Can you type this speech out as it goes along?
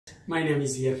My name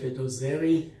is Yefet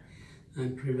Ozeri.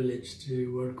 I'm privileged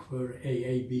to work for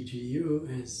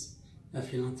AABGU as a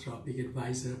philanthropic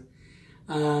advisor.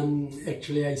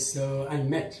 Actually, I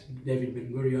met David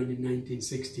Ben-Gurion in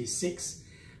 1966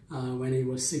 when he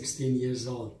was 16 years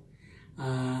old.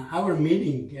 Our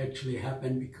meeting actually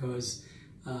happened because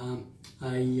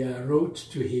I wrote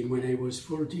to him when I was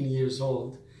 14 years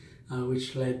old,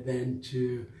 which led then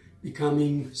to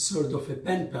becoming sort of a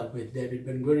pen pal with David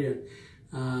Ben-Gurion,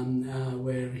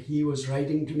 where he was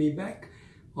writing to me back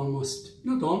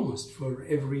for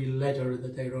every letter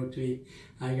that I wrote to him.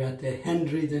 I got a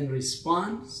handwritten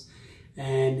response,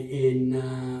 and in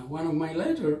one of my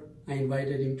letters, I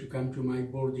invited him to come to my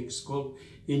boarding school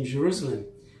in Jerusalem.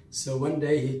 So one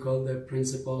day he called the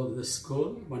principal of the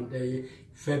school, one day,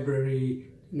 February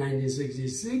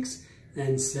 1966,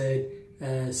 and said,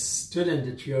 a student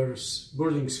at your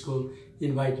boarding school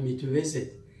invited me to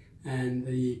visit. And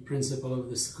the principal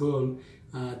of the school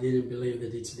didn't believe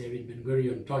that it's David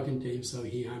Ben-Gurion talking to him, so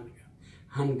he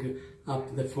hung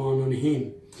up the phone on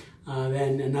him.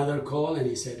 Then another call, and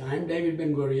he said, I'm David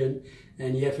Ben-Gurion,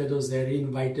 and Yefet Ozeri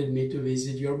invited me to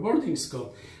visit your boarding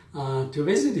school, to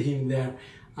visit him there.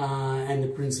 And the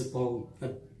principal,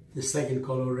 at the second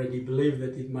call, already believed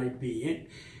that it might be it.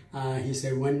 He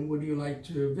said, when would you like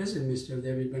to visit Mr.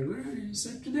 David Ben-Gurion? He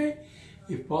said, today,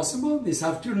 if possible, this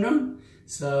afternoon.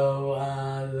 So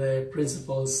the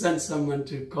principal sent someone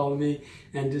to call me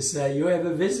and to say, you have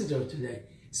a visitor today.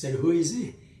 He said, who is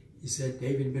he? He said,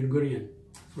 David Ben-Gurion.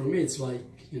 For me, it's like,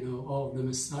 oh, the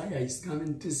Messiah is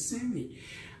coming to see me.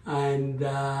 And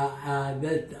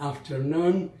that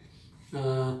afternoon,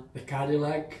 the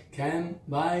Cadillac came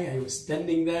by. I was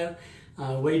standing there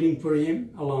waiting for him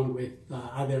along with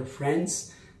other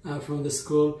friends from the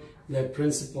school. The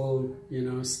principal,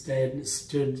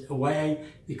 stood away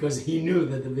because he knew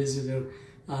that the visitor,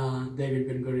 David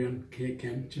Ben-Gurion,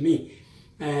 came to me.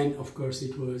 And of course,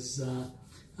 it was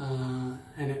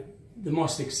the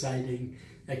most exciting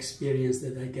experience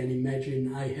that I can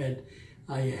imagine. I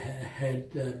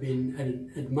had been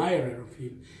an admirer of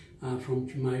him from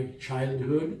my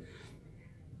childhood.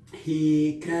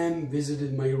 He came,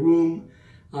 visited my room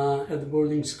at the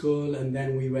boarding school, and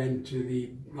then we went to the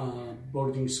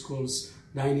boarding school's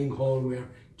dining hall where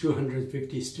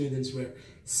 250 students were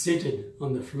seated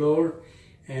on the floor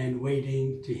and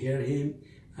waiting to hear him.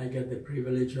 I got the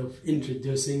privilege of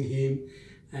introducing him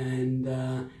and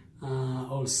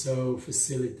also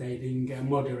facilitating,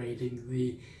 moderating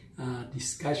the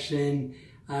discussion.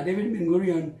 David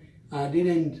Ben-Gurion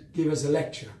didn't give us a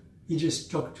lecture. He just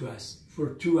talked to us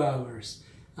for 2 hours,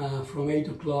 from 8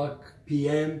 o'clock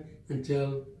p.m.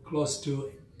 until close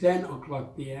to 10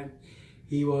 o'clock p.m.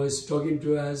 He was talking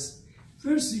to us.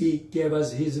 First, he gave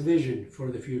us his vision for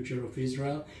the future of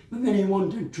Israel, but then he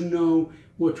wanted to know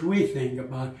what we think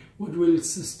about what will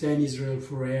sustain Israel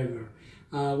forever,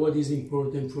 what is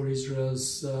important for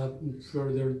Israel's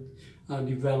further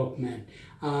development,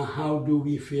 how do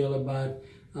we feel about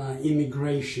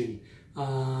immigration,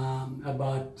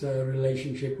 about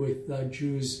relationship with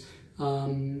Jews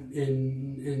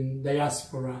in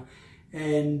diaspora.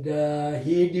 And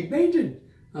he debated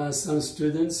some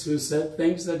students who said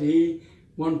things that he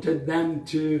wanted them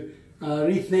to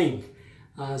rethink.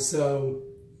 So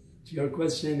to your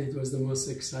question, it was the most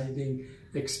exciting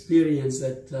experience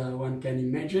that one can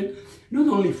imagine. Not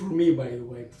only for me, by the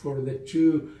way, for the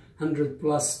 200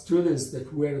 plus students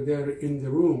that were there in the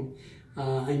room.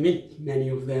 I meet many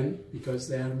of them because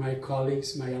they are my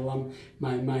colleagues,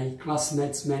 my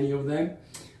classmates, many of them.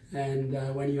 And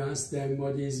when you ask them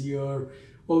what is your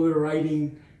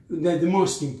overriding, the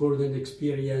most important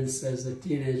experience as a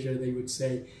teenager, they would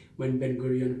say when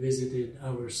Ben-Gurion visited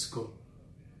our school.